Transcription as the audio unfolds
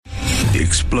The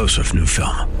explosive new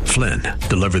film, Flynn,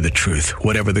 deliver the truth,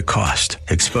 whatever the cost,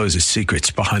 exposes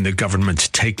secrets behind the government's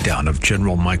takedown of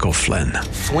General Michael Flynn.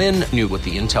 Flynn knew what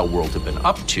the intel world had been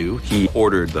up to. He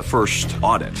ordered the first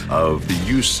audit of the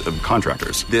use of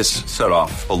contractors. This set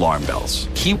off alarm bells.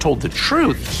 He told the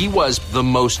truth. He was the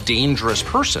most dangerous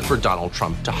person for Donald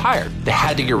Trump to hire. They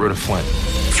had to get rid of Flynn.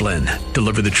 Flynn,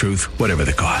 deliver the truth, whatever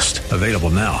the cost. Available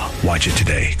now. Watch it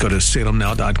today. Go to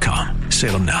salemnow.com.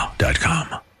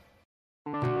 salemnow.com.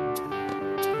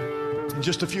 In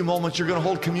just a few moments, you're going to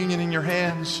hold communion in your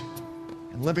hands.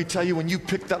 And let me tell you, when you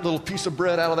pick that little piece of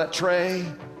bread out of that tray,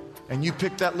 and you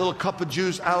pick that little cup of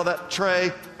juice out of that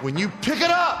tray, when you pick it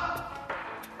up,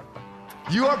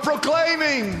 you are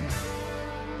proclaiming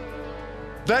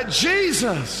that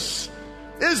Jesus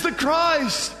is the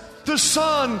Christ, the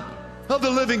Son of the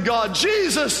living God.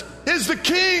 Jesus is the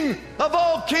King of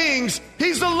all kings.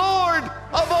 He's the Lord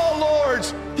of all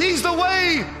lords. He's the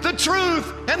way, the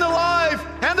truth, and the life,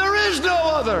 and there is no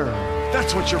other.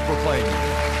 That's what you're proclaiming.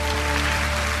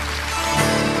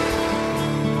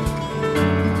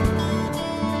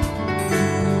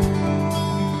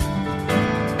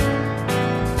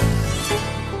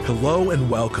 Hello and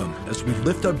welcome as we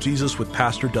lift up Jesus with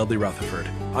Pastor Dudley Rutherford.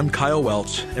 I'm Kyle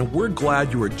Welch, and we're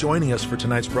glad you are joining us for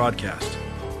tonight's broadcast.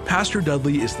 Pastor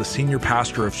Dudley is the senior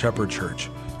pastor of Shepherd Church,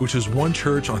 which is one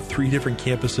church on 3 different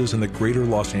campuses in the greater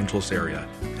Los Angeles area,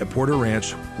 at Porter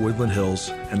Ranch, Woodland Hills,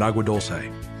 and Agua Dulce.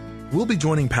 We'll be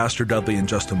joining Pastor Dudley in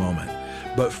just a moment,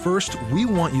 but first, we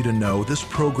want you to know this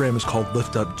program is called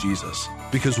Lift Up Jesus,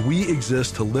 because we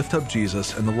exist to lift up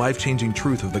Jesus and the life-changing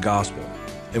truth of the gospel.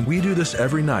 And we do this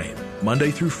every night, Monday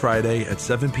through Friday at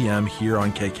 7 p.m. here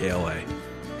on KKLA.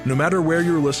 No matter where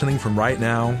you're listening from right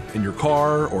now, in your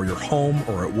car or your home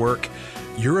or at work,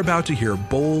 you're about to hear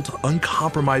bold,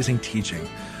 uncompromising teaching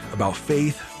about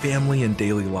faith, family, and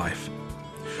daily life.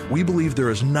 We believe there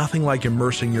is nothing like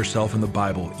immersing yourself in the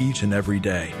Bible each and every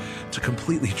day to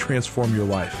completely transform your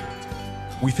life.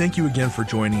 We thank you again for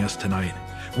joining us tonight.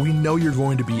 We know you're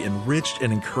going to be enriched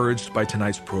and encouraged by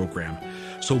tonight's program.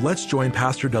 So let's join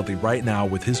Pastor Dudley right now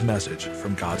with his message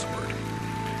from God's Word.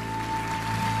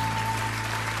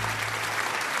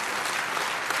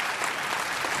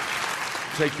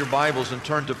 Take your Bibles and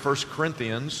turn to 1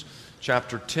 Corinthians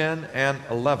chapter 10 and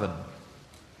 11.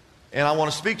 And I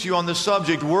want to speak to you on this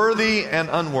subject, worthy and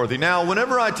unworthy. Now,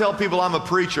 whenever I tell people I'm a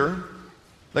preacher,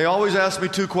 they always ask me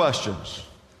 2 questions.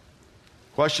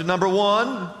 Question number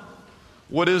 1,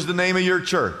 what is the name of your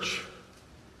church?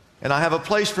 And I have a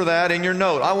place for that in your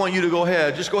note. I want you to go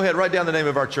ahead, write down the name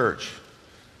of our church.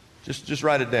 Just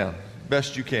write it down,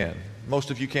 best you can.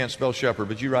 Most of you can't spell shepherd,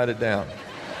 but you write it down.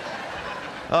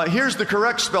 Here's the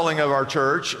correct spelling of our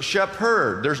church,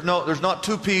 Shepherd. There's not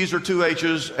 2 P's or 2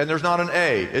 H's, and there's not an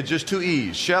A. It's just 2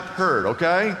 E's, Shepherd,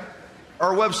 okay?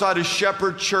 Our website is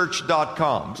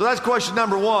shepherdchurch.com. So that's question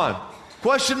number 1.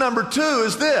 Question number 2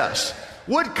 is this.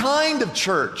 What kind of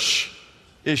church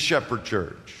is Shepherd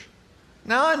Church?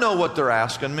 Now, I know what they're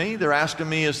asking me. They're asking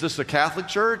me, is this a Catholic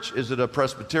church? Is it a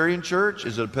Presbyterian church?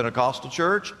 Is it a Pentecostal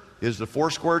church? Is it a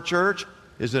Foursquare church?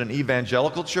 Is it an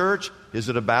evangelical church? Is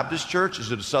it a Baptist church?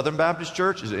 Is it a Southern Baptist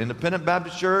church? Is it an Independent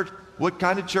Baptist church? What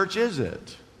kind of church is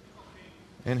it?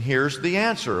 And here's the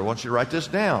answer. I want you to write this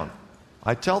down.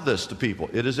 I tell this to people.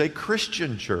 It is a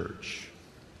Christian church.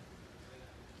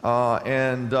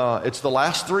 It's the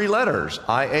last 3 letters,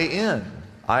 I-A-N.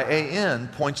 I-A-N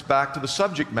points back to the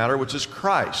subject matter, which is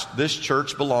Christ. This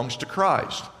church belongs to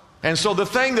Christ. And so the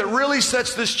thing that really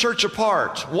sets this church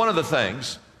apart, one of the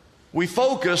things, we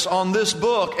focus on this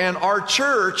book, and our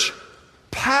church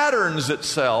patterns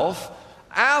itself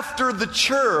after the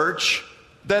church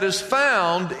that is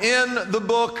found in the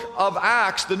book of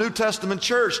Acts, the New Testament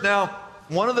church. Now,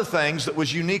 one of the things that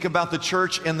was unique about the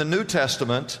church in the New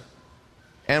Testament,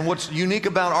 and what's unique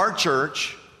about our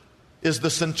church, is the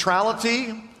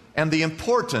centrality and the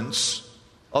importance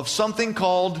of something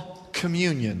called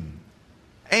communion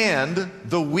and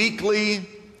the weekly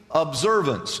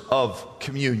observance of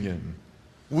communion.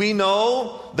 We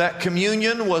know that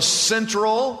communion was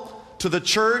central to the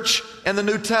church and the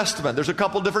New Testament. There's a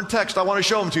couple different texts I want to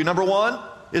show them to you. Number 1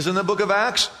 is in the book of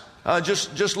Acts.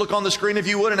 Just look on the screen if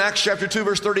you would in Acts chapter 2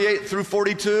 verse 38 through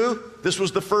 42. This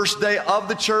was the first day of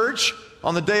the church.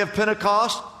 On the day of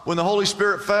Pentecost, when the Holy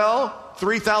Spirit fell,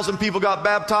 3,000 people got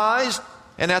baptized.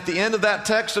 And at the end of that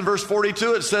text in verse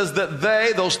 42, it says that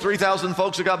those 3,000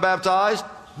 folks that got baptized,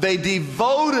 they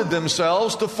devoted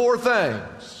themselves to 4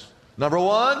 things. Number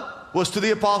 1 was to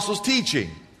the apostles' teaching.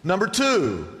 Number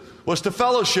 2 was to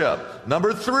fellowship.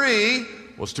 Number 3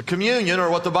 was to communion,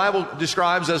 or what the Bible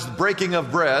describes as the breaking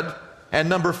of bread. And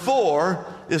number 4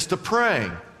 is to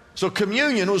praying. So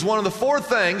communion was one of the 4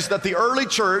 things that the early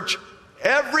church,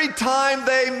 every time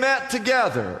they met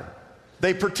together,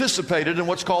 they participated in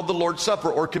what's called the Lord's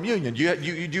Supper or communion. Do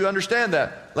you understand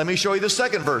that? Let me show you the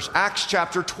second verse. Acts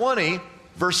chapter 20,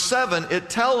 verse 7, it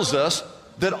tells us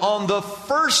that on the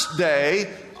first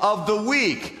day of the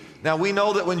week. Now we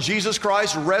know that when Jesus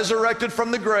Christ resurrected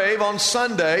from the grave on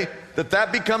Sunday,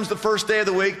 that becomes the first day of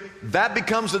the week. That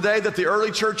becomes the day that the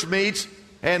early church meets.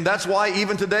 And that's why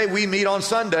even today we meet on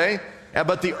Sunday.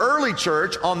 But the early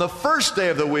church, on the first day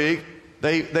of the week,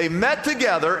 they met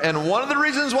together. And one of the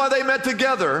reasons why they met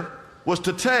together was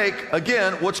to take,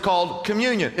 again, what's called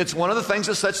communion. It's one of the things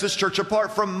that sets this church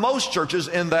apart from most churches,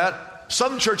 in that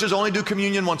some churches only do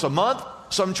communion once a month.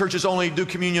 Some churches only do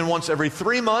communion once every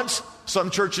 3 months.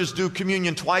 Some churches do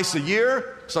communion twice a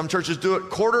year. Some churches do it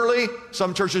quarterly.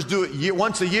 Some churches do it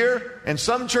once a year. And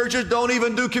some churches don't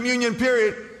even do communion,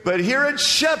 period. But here at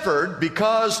Shepherd,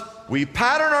 because we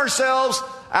pattern ourselves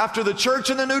after the church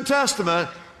in the New Testament,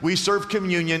 we serve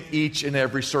communion each and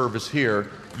every service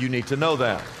here. You need to know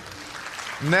that.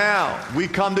 Now, we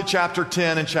come to chapter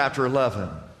 10 and chapter 11.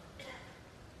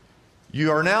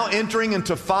 You are now entering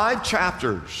into 5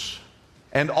 chapters.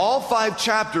 And all 5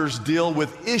 chapters deal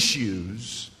with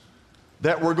issues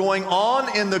that were going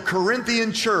on in the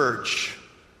Corinthian church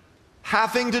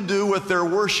having to do with their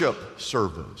worship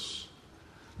service.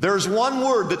 There's one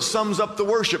word that sums up the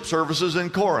worship services in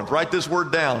Corinth. Write this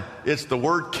word down. It's the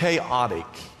word chaotic.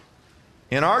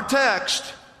 In our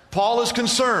text, Paul is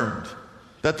concerned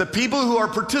that the people who are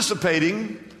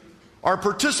participating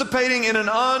in an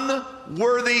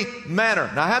unworthy manner.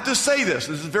 Now I have to say this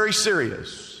is very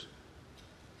serious.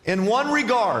 In one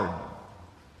regard,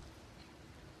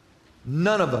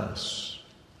 none of us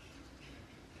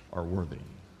are worthy,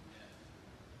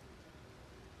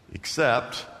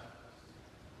 except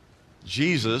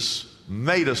Jesus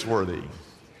made us worthy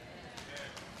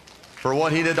for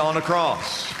what He did on the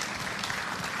cross.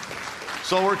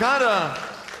 So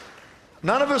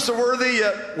none of us are worthy,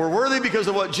 yet we're worthy because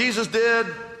of what Jesus did,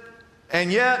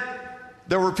 and yet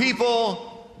there were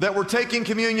people that were taking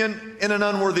communion in an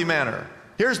unworthy manner.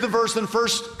 Here's the verse in 1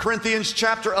 Corinthians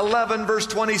chapter 11, verse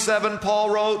 27.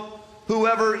 Paul wrote,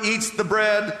 "Whoever eats the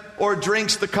bread or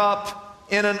drinks the cup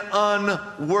in an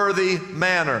unworthy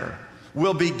manner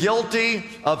will be guilty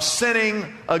of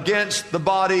sinning against the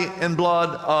body and blood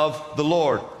of the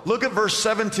Lord." Look at verse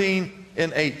 17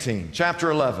 and 18, chapter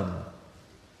 11.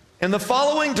 "In the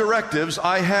following directives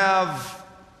I have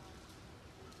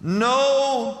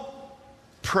no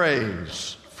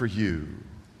praise for you.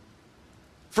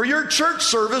 For your church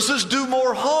services do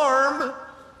more harm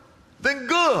than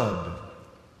good."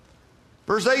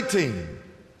 Verse 18.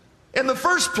 "In the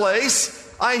first place,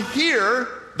 I hear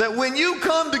that when you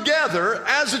come together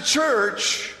as a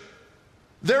church,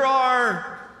 there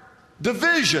are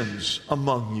divisions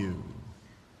among you.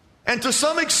 And to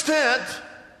some extent,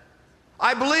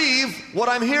 I believe what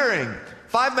I'm hearing."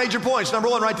 5 major points. Number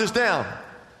 1, write this down.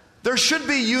 There should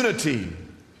be unity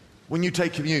when you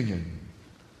take communion.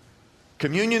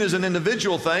 Communion is an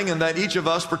individual thing in that each of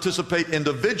us participate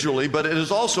individually, but it is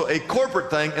also a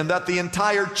corporate thing in that the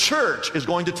entire church is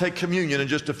going to take communion in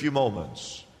just a few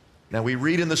moments. Now we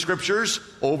read in the scriptures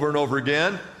over and over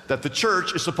again that the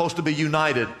church is supposed to be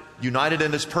united. United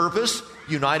in its purpose,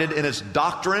 united in its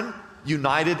doctrine,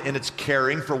 united in its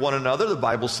caring for one another. The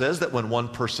Bible says that when one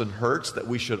person hurts, that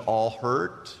we should all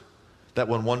hurt. That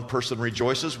when one person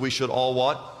rejoices, we should all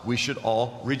what? We should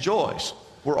all rejoice.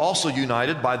 We're also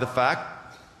united by the fact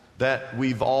that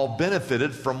we've all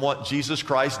benefited from what Jesus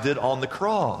Christ did on the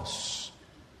cross.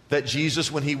 That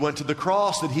Jesus, when He went to the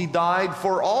cross, that He died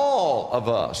for all of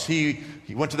us. He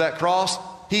went to that cross,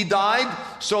 He died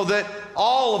so that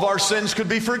all of our sins could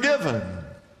be forgiven.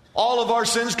 All of our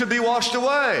sins could be washed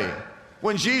away.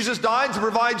 When Jesus died to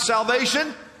provide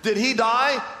salvation, did He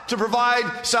die to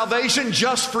provide salvation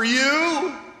just for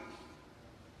you?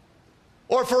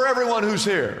 Or for everyone who's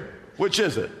here? Which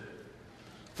is it?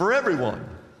 For everyone.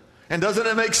 And doesn't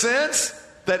it make sense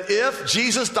that if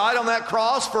Jesus died on that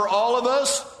cross for all of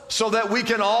us so that we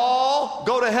can all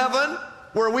go to heaven,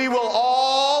 where we will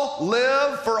all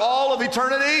live for all of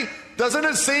eternity, doesn't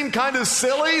it seem kind of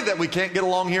silly that we can't get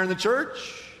along here in the church?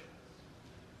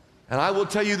 And I will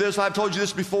tell you this, I've told you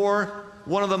this before,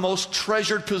 one of the most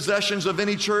treasured possessions of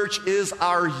any church is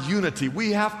our unity.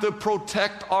 We have to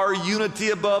protect our unity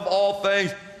above all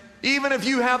things. Even if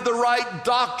you have the right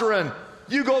doctrine,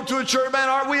 you go to a church,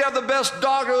 man, we have the best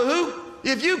doctrine.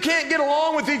 If you can't get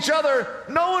along with each other,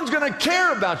 no one's going to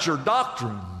care about your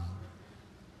doctrine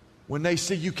when they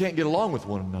see you can't get along with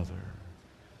one another.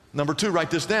 Number 2, write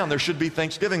this down. There should be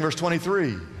thanksgiving. Verse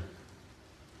 23.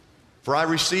 For I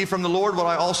received from the Lord what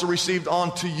I also received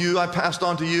on to you. I passed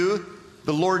on to you.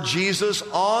 The Lord Jesus,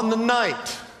 on the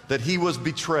night that he was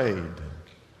betrayed,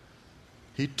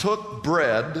 he took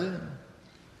bread,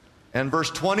 and verse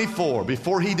 24,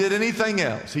 before he did anything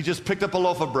else, he just picked up a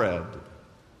loaf of bread.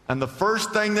 And the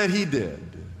first thing that he did,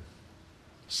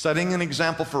 setting an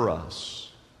example for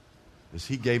us, is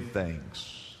he gave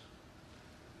thanks.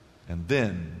 And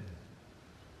then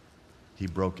he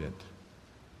broke it.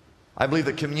 I believe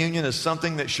that communion is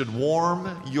something that should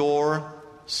warm your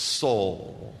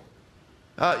soul.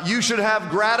 You should have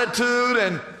gratitude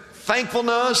and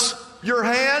thankfulness. Your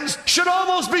hands should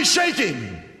almost be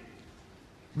shaking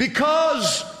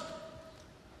because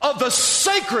of the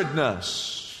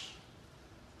sacredness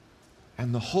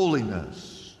and the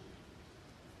holiness.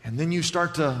 And then you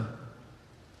start to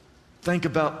think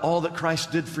about all that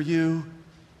Christ did for you,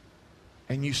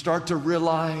 and you start to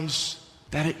realize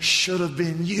that it should have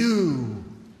been you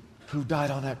who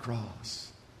died on that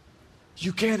cross.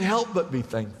 You can't help but be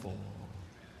thankful.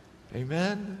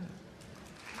 Amen?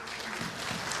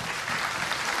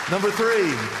 Number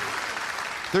 3,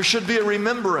 there should be a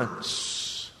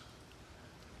remembrance.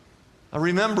 A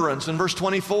remembrance. In verse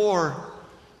 24,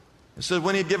 it said,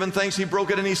 when he had given thanks, he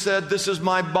broke it and he said, this is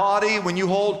my body. When you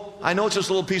hold, I know it's just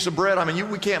a little piece of bread. I mean,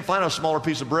 we can't find a smaller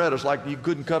piece of bread. It's like you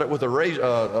couldn't cut it with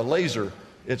a laser.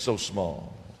 It's so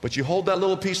small. But you hold that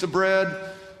little piece of bread,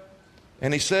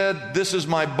 and he said, this is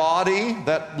my body.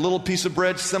 That little piece of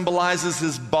bread symbolizes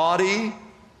his body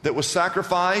that was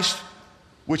sacrificed,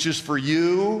 which is for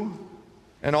you.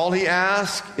 And all he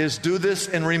asks is, do this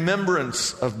in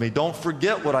remembrance of me. Don't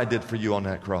forget what I did for you on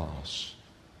that cross.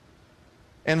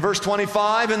 And verse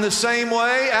 25, in the same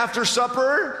way, after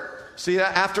supper, see,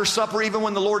 after supper, even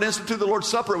when the Lord instituted the Lord's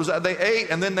Supper, it was they ate,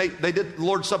 and then they did the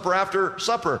Lord's Supper after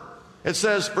supper. It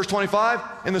says, verse 25,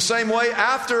 in the same way,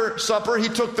 after supper, he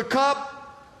took the cup,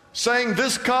 saying,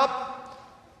 this cup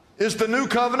is the new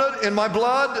covenant in my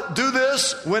blood. Do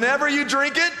this whenever you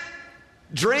drink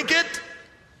it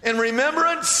in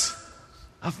remembrance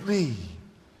of me.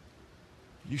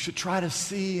 You should try to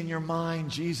see in your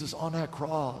mind Jesus on that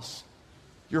cross.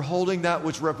 You're holding that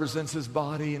which represents his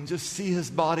body, and just see his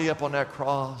body up on that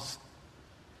cross.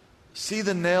 See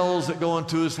the nails that go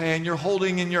into his hand. You're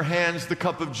holding in your hands the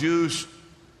cup of juice.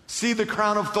 See the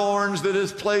crown of thorns that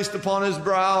is placed upon his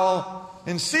brow.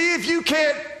 And see if you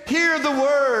can't hear the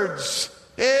words,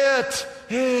 it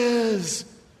is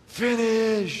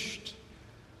finished.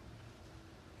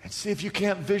 And see if you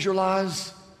can't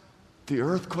visualize the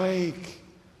earthquake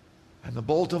and the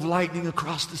bolt of lightning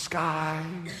across the sky.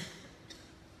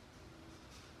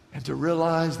 And to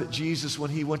realize that Jesus, when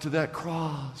he went to that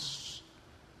cross,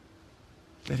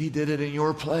 that he did it in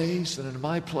your place and in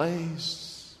my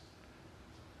place.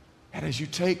 And as you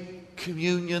take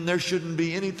communion, there shouldn't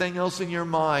be anything else in your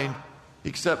mind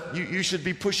except you should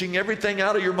be pushing everything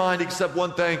out of your mind except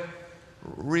one thing,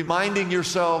 reminding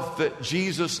yourself that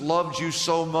Jesus loved you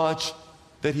so much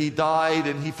that he died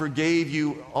and he forgave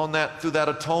you on that, through that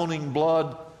atoning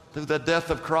blood, through the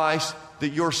death of Christ, that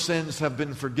your sins have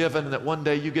been forgiven, and that one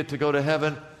day you get to go to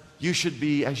heaven. You should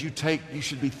be, as you take, you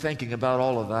should be thinking about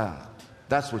all of that.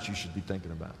 That's what you should be thinking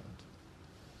about.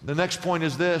 The next point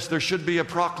is this: there should be a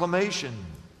proclamation.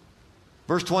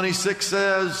 Verse 26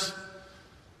 says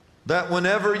that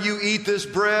whenever you eat this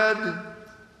bread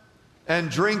and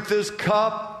drink this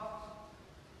cup,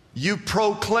 you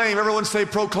proclaim. Everyone say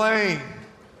proclaim.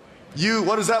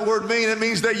 What does that word mean? It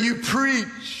means that you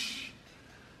preach.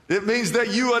 It means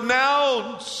that you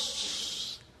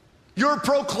announce. You're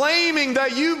proclaiming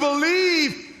that you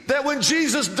believe that when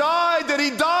Jesus died, that he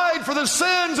died for the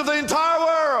sins of the entire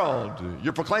world.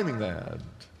 You're proclaiming that.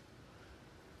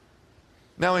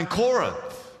 Now in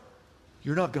Corinth,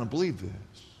 you're not going to believe this.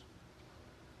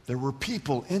 There were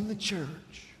people in the church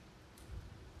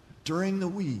during the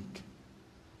week.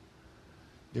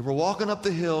 They were walking up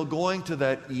the hill going to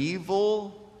that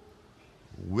evil,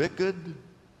 wicked,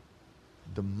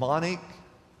 demonic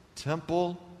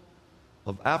temple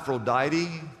of Aphrodite,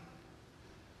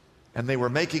 and they were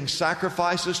making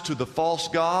sacrifices to the false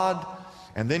god,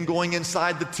 and then going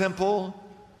inside the temple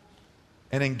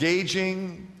and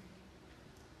engaging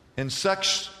in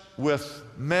sex with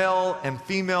male and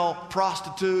female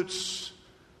prostitutes,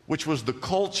 which was the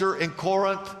culture in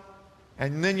Corinth.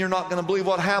 And then you're not going to believe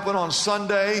what happened on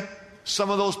Sunday. Some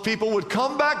of those people would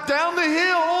come back down the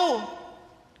hill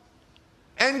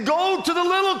and go to the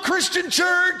little Christian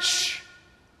church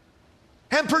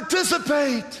and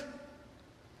participate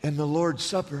in the Lord's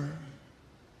Supper.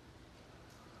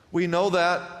 We know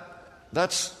that.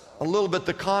 That's a little bit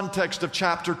the context of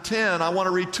chapter 10. I want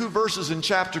to read 2 verses in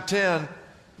chapter 10.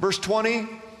 Verse 20,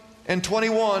 and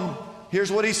 21,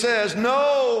 here's what he says.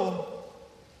 No,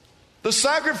 the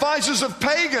sacrifices of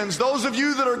pagans, those of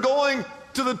you that are going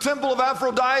to the temple of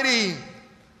Aphrodite,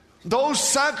 those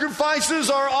sacrifices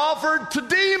are offered to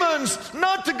demons,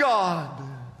 not to God.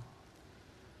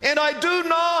 And I do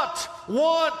not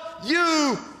want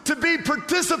you to be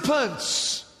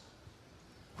participants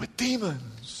with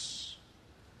demons.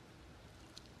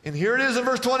 And here it is in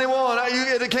verse 21.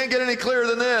 It can't get any clearer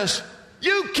than this.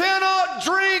 You cannot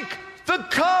drink the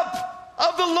cup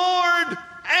of the Lord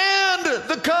and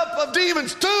the cup of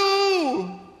demons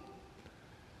too.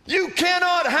 You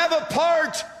cannot have a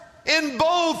part in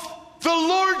both the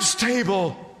Lord's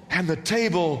table and the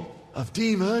table of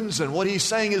demons. And what he's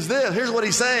saying is this. Here's what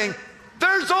he's saying.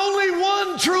 There's only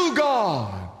one true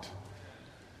God.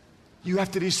 You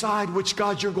have to decide which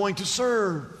God you're going to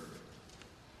serve.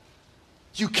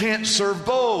 You can't serve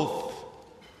both.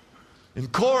 In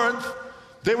Corinth,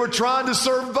 they were trying to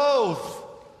serve both.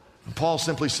 And Paul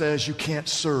simply says you can't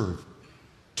serve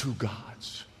two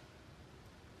gods.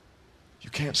 You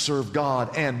can't serve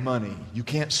God and money. You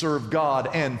can't serve God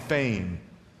and fame.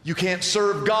 You can't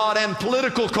serve God and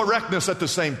political correctness at the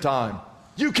same time.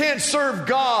 You can't serve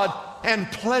God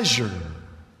and pleasure.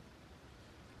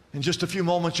 In just a few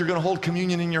moments, you're going to hold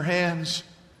communion in your hands.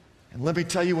 And let me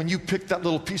tell you, when you pick that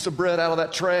little piece of bread out of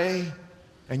that tray,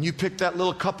 and you pick that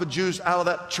little cup of juice out of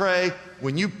that tray,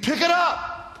 when you pick it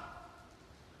up,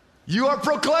 you are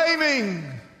proclaiming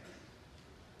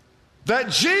that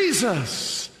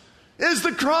Jesus is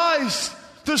the Christ,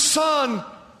 the Son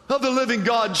of the living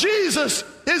God. Jesus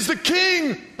is the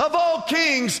King of all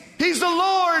kings. He's the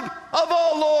Lord of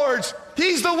all lords.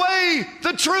 He's the way,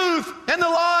 the truth, and the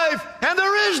life, and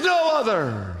there is no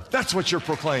other. That's what you're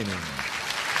proclaiming.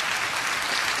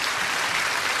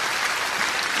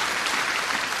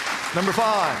 Number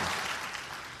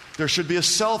 5, there should be a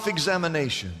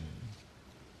self-examination.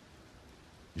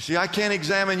 You see, I can't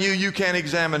examine you, you can't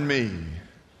examine me.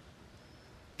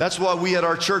 That's why we at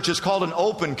our church, it's called an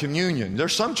open communion.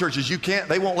 There's some churches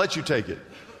they won't let you take it.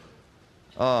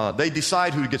 They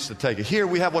decide who gets to take it. Here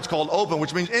we have what's called open,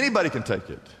 which means anybody can take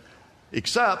it.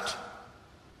 Except,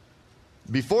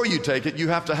 before you take it, you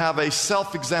have to have a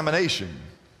self-examination.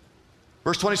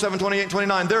 Verse 27, 28, and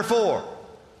 29, therefore,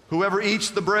 whoever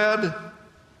eats the bread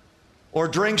or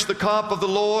drinks the cup of the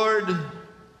Lord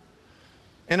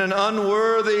in an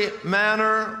unworthy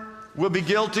manner will be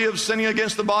guilty of sinning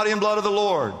against the body and blood of the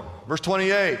Lord. Verse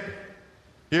 28,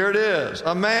 here it is.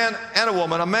 A man and a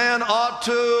woman, a man ought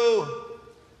to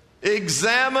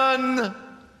examine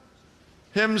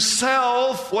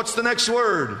himself. What's the next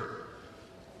word?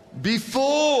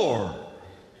 Before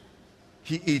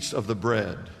he eats of the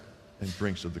bread and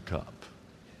drinks of the cup.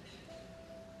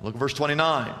 Look at verse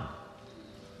 29.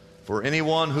 For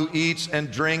anyone who eats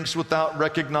and drinks without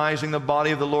recognizing the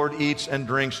body of the Lord eats and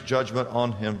drinks judgment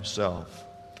on himself.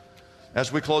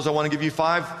 As we close, I want to give you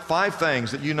five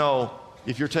things that you know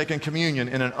if you're taking communion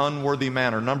in an unworthy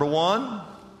manner. Number 1,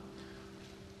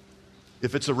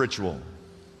 if it's a ritual.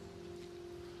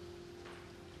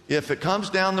 If it comes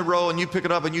down the row and you pick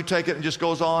it up and you take it and it just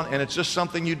goes on and it's just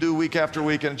something you do week after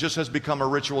week and it just has become a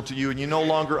ritual to you and you no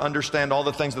longer understand all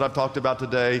the things that I've talked about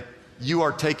today, you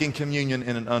are taking communion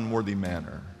in an unworthy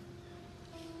manner.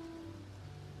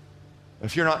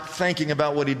 If you're not thinking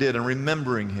about what he did and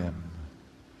remembering him,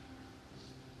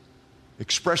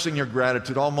 expressing your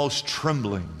gratitude, almost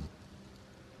trembling,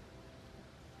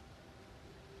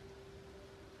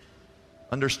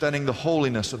 understanding the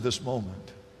holiness of this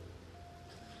moment.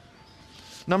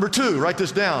 Number 2, write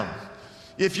this down.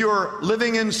 If you're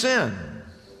living in sin,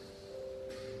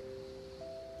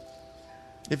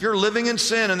 if you're living in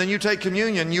sin and then you take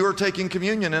communion, you are taking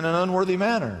communion in an unworthy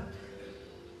manner.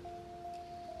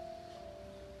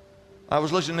 I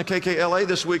was listening to KKLA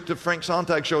this week to Frank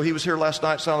Sontag's show. He was here last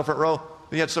night, sat on the front row.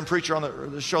 He had some preacher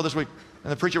on the show this week,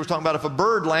 and the preacher was talking about if a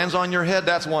bird lands on your head,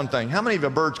 that's one thing. How many of a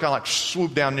birds kind of like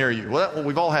swoop down near you? Well,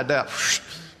 we've all had that.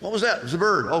 What was that? It was a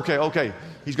bird. Okay,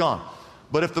 he's gone.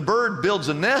 But if the bird builds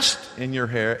a nest in your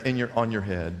hair, on your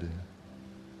head,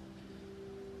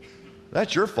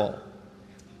 that's your fault.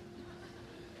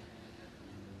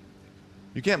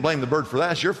 You can't blame the bird for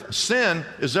that. It's your fault. Sin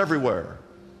is everywhere.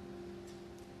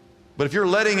 But if you're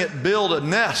letting it build a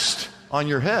nest on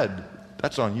your head,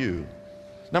 that's on you.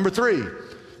 Number 3,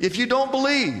 if you don't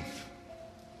believe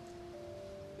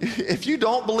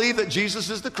that Jesus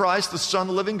is the Christ, the Son of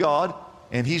the living God,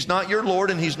 and he's not your Lord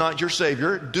and he's not your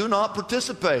Savior, do not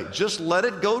participate. Just let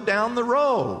it go down the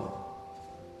row.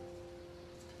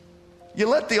 You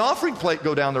let the offering plate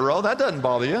go down the row, that doesn't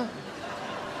bother you.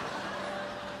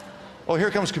 Oh,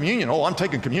 here comes communion. Oh, I'm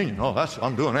taking communion. Oh,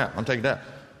 I'm doing that. I'm taking that.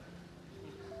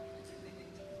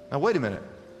 Now, wait a minute.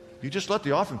 You just let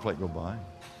the offering plate go by.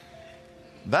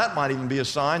 That might even be a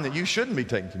sign that you shouldn't be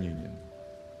taking communion.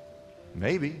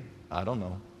 Maybe. I don't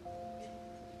know.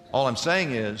 All I'm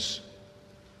saying is,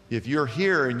 if you're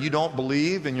here and you don't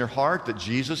believe in your heart that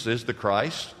Jesus is the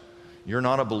Christ, you're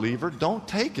not a believer, don't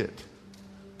take it.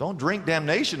 Don't drink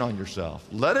damnation on yourself.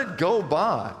 Let it go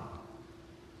by.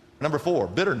 Number 4,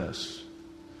 bitterness.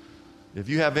 If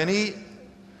you have any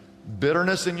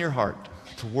bitterness in your heart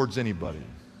towards anybody,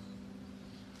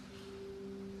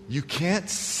 you can't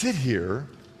sit here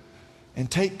and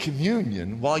take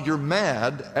communion while you're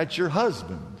mad at your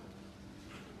husband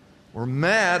or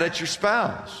mad at your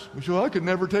spouse. Well, I could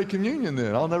never take communion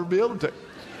then. I'll never be able to take.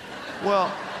 Well,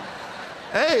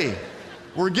 hey,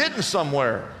 we're getting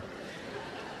somewhere.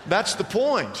 That's the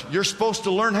point. You're supposed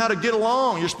to learn how to get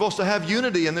along. You're supposed to have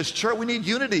unity in this church. We need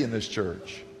unity in this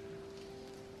church.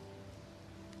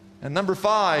 And number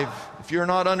 5, if you're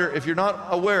not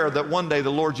aware that one day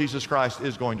the Lord Jesus Christ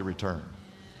is going to return.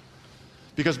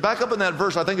 Because back up in that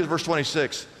verse, I think it's verse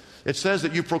 26, it says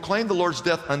that you proclaim the Lord's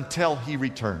death until He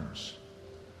returns.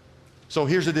 So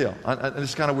here's the deal. This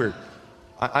is kind of weird.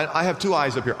 I have 2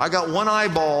 eyes up here. I got one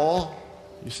eyeball.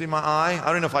 You see my eye?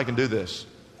 I don't know if I can do this.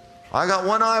 I got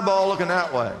one eyeball looking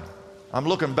that way. I'm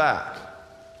looking back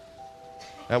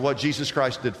at what Jesus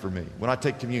Christ did for me when I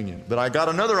take communion. But I got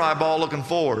another eyeball looking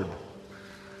forward,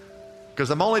 because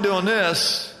I'm only doing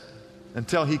this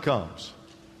until He comes.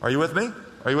 Are you with me?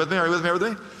 Are you with me? Are you with me?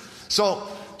 Everything? So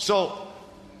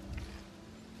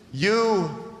you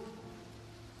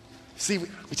see,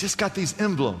 we just got these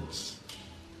emblems.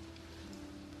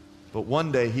 But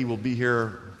one day He will be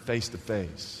here face to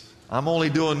face. I'm only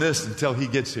doing this until He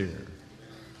gets here.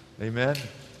 Amen?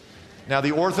 Now,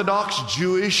 the Orthodox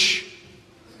Jewish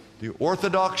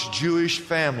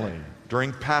family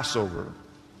during Passover,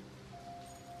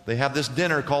 they have this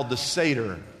dinner called the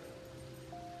Seder.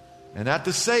 And at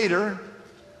the Seder,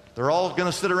 they're all going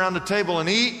to sit around the table and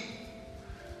eat.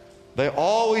 They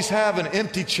always have an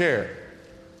empty chair.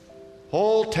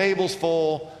 Whole table's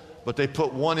full, but they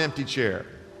put one empty chair.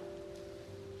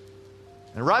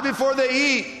 And right before they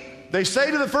eat, they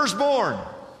say to the firstborn,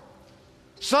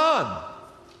 "Son,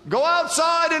 go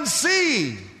outside and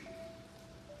see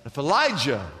if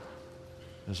Elijah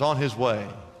is on his way."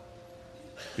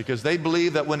 Because they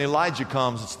believe that when Elijah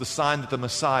comes, it's the sign that the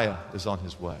Messiah is on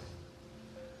his way.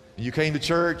 And you came to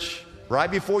church, right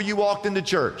before you walked into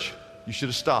church, you should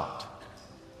have stopped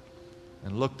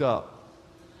and looked up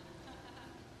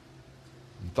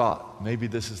and thought, maybe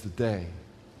this is the day.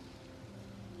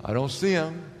 I don't see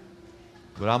Him,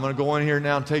 but I'm going to go in here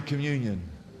now and take communion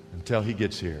until He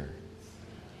gets here.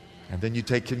 And then you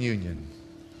take communion,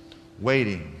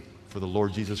 waiting for the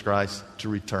Lord Jesus Christ to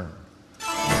return.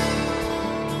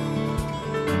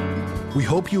 We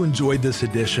hope you enjoyed this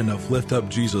edition of Lift Up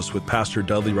Jesus with Pastor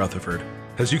Dudley Rutherford.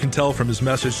 As you can tell from his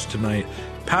message tonight,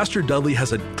 Pastor Dudley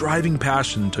has a driving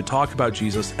passion to talk about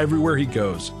Jesus everywhere he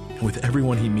goes and with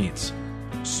everyone he meets.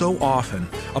 So often,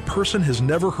 a person has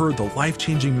never heard the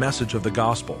life-changing message of the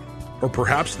gospel. Or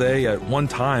perhaps they, at one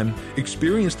time,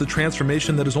 experienced the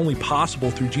transformation that is only possible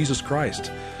through Jesus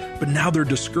Christ, but now they're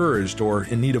discouraged or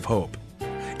in need of hope.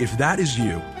 If that is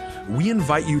you, we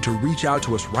invite you to reach out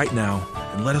to us right now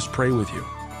and let us pray with you.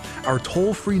 Our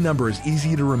toll-free number is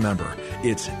easy to remember.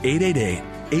 It's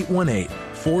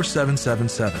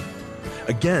 888-818-4777.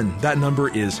 Again, that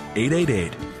number is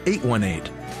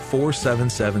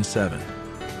 888-818-4777.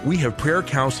 We have prayer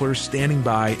counselors standing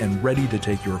by and ready to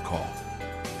take your call.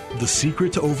 The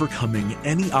secret to overcoming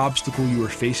any obstacle you are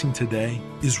facing today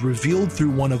is revealed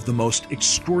through one of the most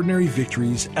extraordinary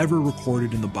victories ever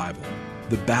recorded in the Bible,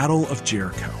 the Battle of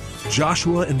Jericho.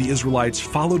 Joshua and the Israelites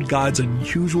followed God's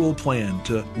unusual plan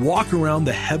to walk around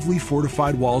the heavily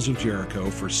fortified walls of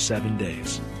Jericho for 7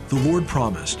 days. The Lord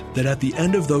promised that at the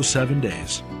end of those 7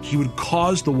 days, He would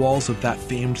cause the walls of that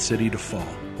famed city to fall,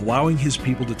 allowing His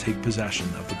people to take possession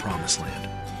of the Promised Land.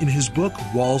 In his book,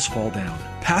 Walls Fall Down,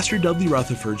 Pastor Dudley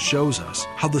Rutherford shows us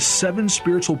how the 7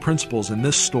 spiritual principles in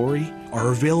this story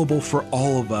are available for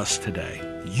all of us today.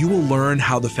 You will learn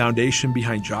how the foundation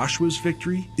behind Joshua's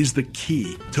victory is the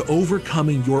key to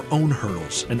overcoming your own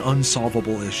hurdles and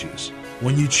unsolvable issues.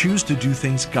 When you choose to do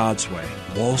things God's way,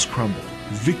 walls crumble,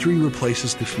 victory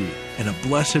replaces defeat, and a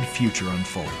blessed future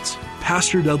unfolds.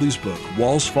 Pastor Dudley's book,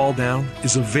 Walls Fall Down,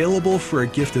 is available for a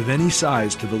gift of any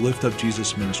size to the Lift Up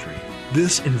Jesus ministry.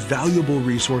 This invaluable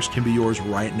resource can be yours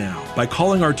right now by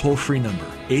calling our toll-free number,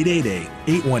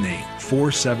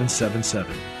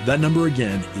 888-818-4777. That number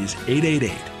again is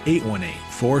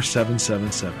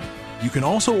 888-818-4777. You can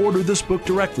also order this book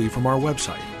directly from our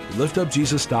website,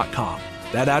 liftupjesus.com.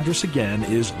 That address again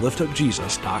is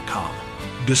liftupjesus.com.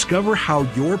 Discover how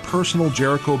your personal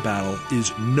Jericho battle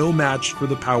is no match for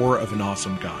the power of an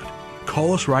awesome God.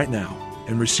 Call us right now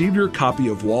and receive your copy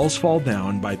of Walls Fall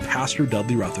Down by Pastor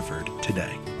Dudley Rutherford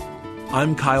today.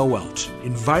 I'm Kyle Welch,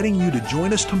 inviting you to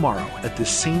join us tomorrow at this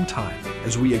same time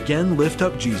as we again lift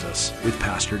up Jesus with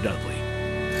Pastor Dudley.